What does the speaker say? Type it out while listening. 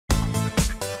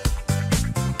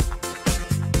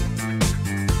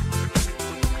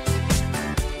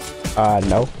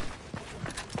No.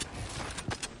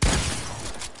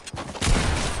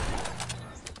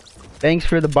 Thanks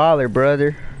for the baller,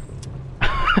 brother.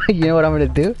 You know what I'm gonna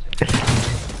do?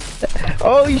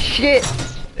 Oh shit!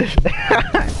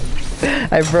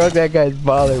 I broke that guy's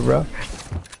baller, bro.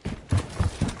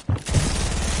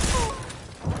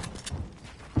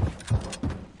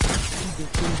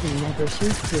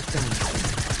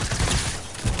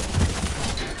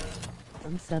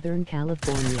 From Southern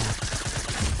California.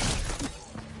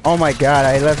 Oh my god,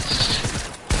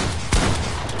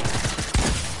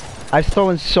 I've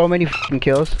stolen so many f***ing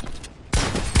kills.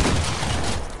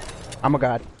 I'm a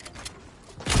god.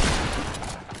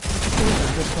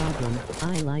 Here's the problem.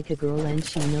 I like a girl and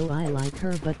she know I like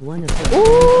her, but one of her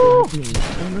friends like me.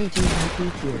 Emoji happy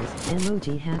tears.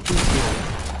 Emoji happy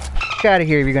tears. Get out of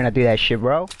here if you're gonna do that shit,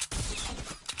 bro.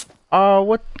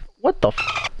 What the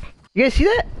f? You guys see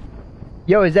that?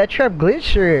 Yo, is that trap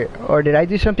glitched or did I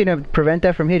do something to prevent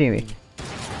that from hitting me?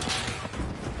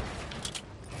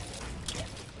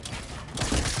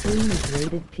 Stream is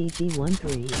rated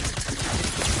PG-13.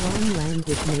 Strong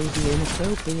language may be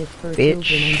inappropriate for Bitch.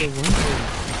 children under 1.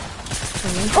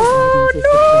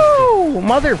 Oh no!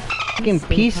 Motherfucking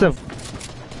piece of.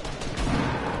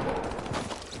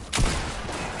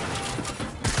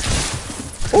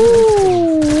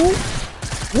 Ooh!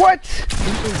 What?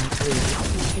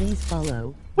 Please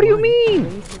follow. What do you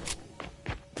mean?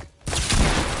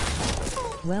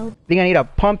 Well, Think I need a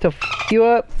pump to f you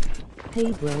up?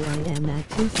 hey bro, I am at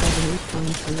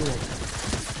 278.0.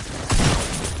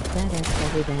 That is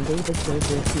better than David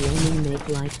Dobrik. You only make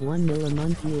like 1 mil a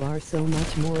month. You are so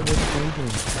much more rich than him.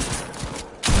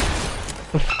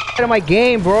 Out of my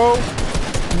game, bro. Not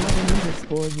an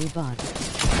underscore you bought.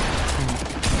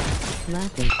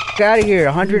 Laughing. Get out of here,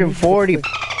 140.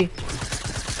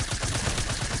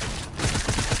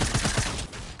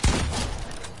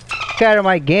 Get out of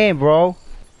my game, bro.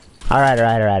 Alright.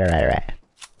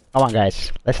 Come on,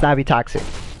 guys. Let's not be toxic.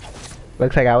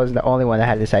 Looks like I was the only one that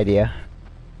had this idea.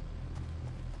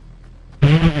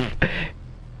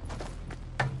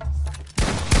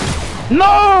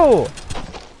 No!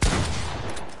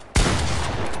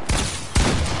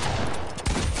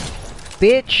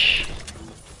 Bitch.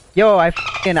 Yo, I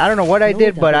don't know what I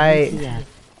did, but I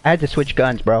had to switch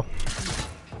guns, bro.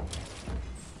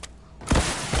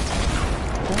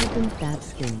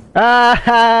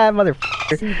 Ah,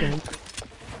 motherfucker.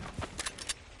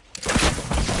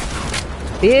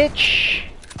 Bitch.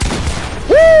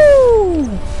 Woo!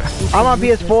 I'm on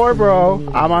PS4, bro.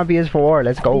 I'm on PS4.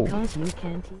 Let's go.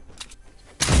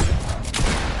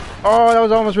 Oh, that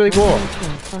was almost really cool.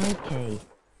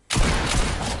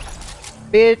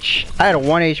 Bitch. I had a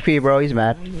 1 HP, bro. He's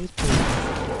mad.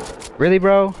 Really,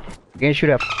 bro? You gonna shoot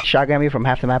a shotgun at me from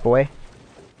half the map away?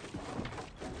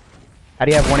 How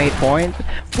do you have 1-8 points?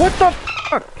 What the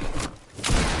fuck?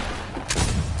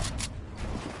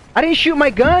 I didn't shoot my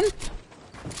gun?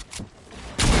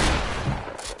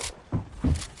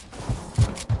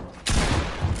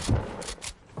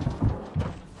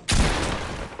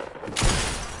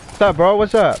 What's up, bro?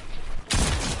 What's up?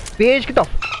 Bitch, get the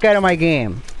fuck out of my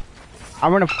game.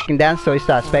 I'm gonna fucking dance so he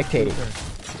starts spectating.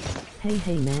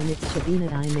 Hey man, it's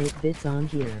Shabina. I make bits on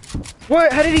here.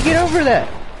 What? How did he get over that?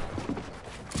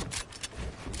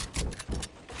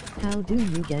 How do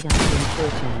you get out in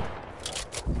 4chan?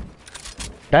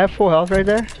 Do I have full health right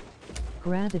there?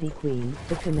 Gravity Queen,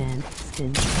 the command,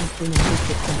 skin, has been added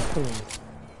successfully.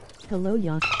 Hello,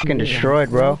 Yas. Fucking destroyed,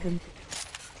 bro.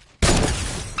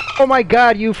 Oh my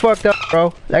god, you fucked up,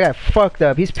 bro. That guy fucked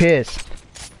up. He's pissed.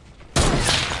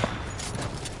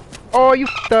 Oh, you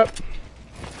fucked up.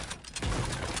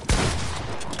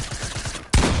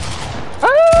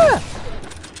 Ah!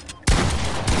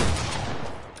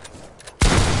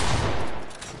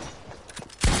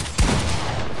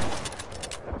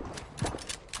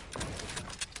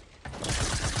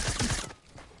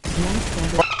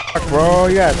 Fuck, bro,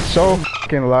 you got so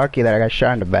fucking lucky that I got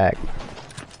shot in the back.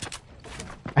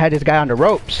 I had this guy on the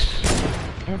ropes.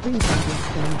 Every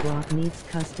spam block needs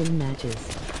custom matches.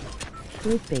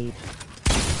 Clickbait.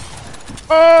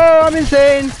 Oh, I'm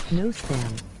insane. No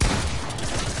spam.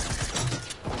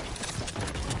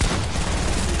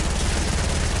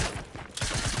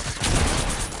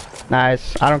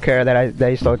 Nice. I don't care that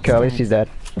he stole a kill. At least he's dead.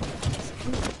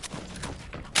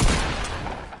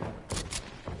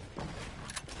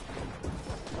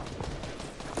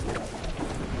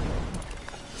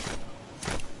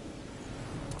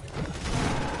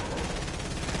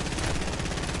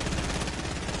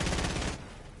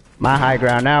 My high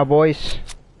ground now, boys.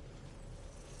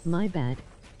 My bad.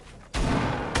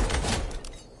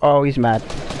 Oh, he's mad.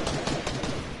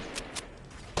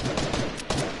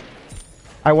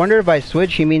 I wonder if by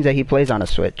Switch he means that he plays on a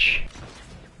Switch.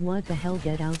 What the hell?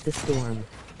 Get out the storm.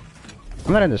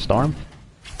 I'm not in the storm.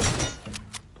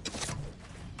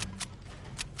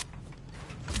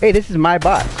 Hey, this is my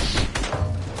box.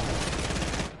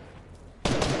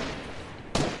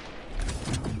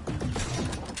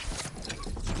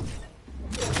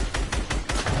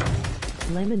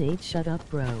 Lemonade, shut up,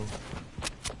 bro.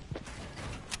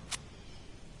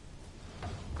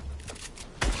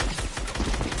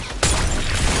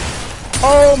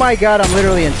 Oh my god, I'm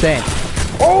literally insane.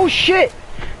 Oh shit!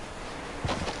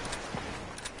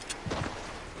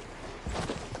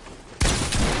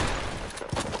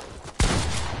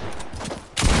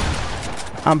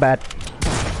 I'm bad.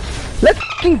 Let's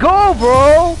fucking go,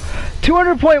 bro!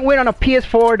 200-point win on a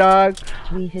PS4, dog.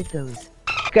 We hit those.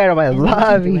 Get out of my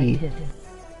lobby.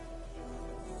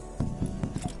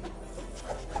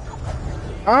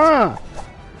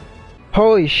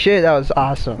 Holy shit, that was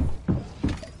awesome.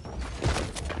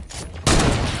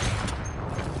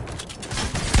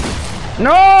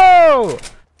 No!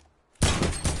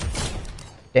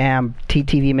 Damn,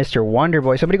 TTV Mr.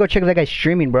 Wonderboy. Somebody go check if that guy's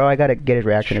streaming, bro. I gotta get his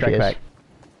reaction if he is.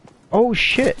 Oh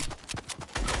shit.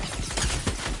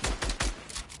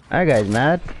 That guy's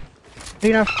mad. Do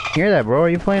you not hear that, bro? Are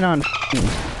you playing on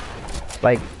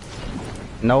like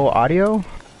no audio?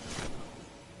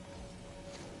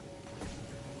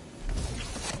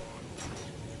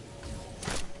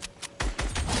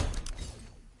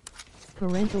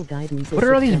 Parental guidance. What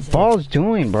are all these balls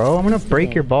doing, bro? I'm gonna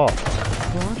break your ball.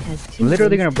 I'm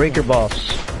literally gonna break your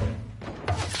balls.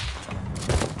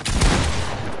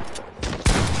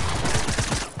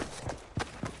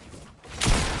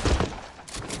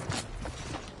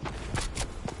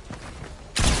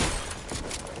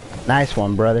 Nice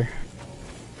one, brother.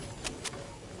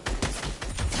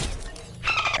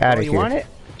 Out of here. You want it?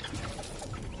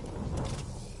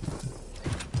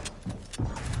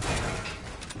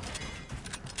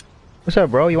 What's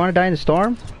up, bro? You want to die in the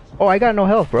storm? Oh, I got no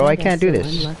health, bro. I can't do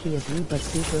this. Unlucky of you, but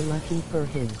super lucky for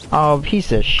him. Oh,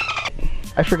 piece of shit.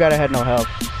 I forgot I had no health.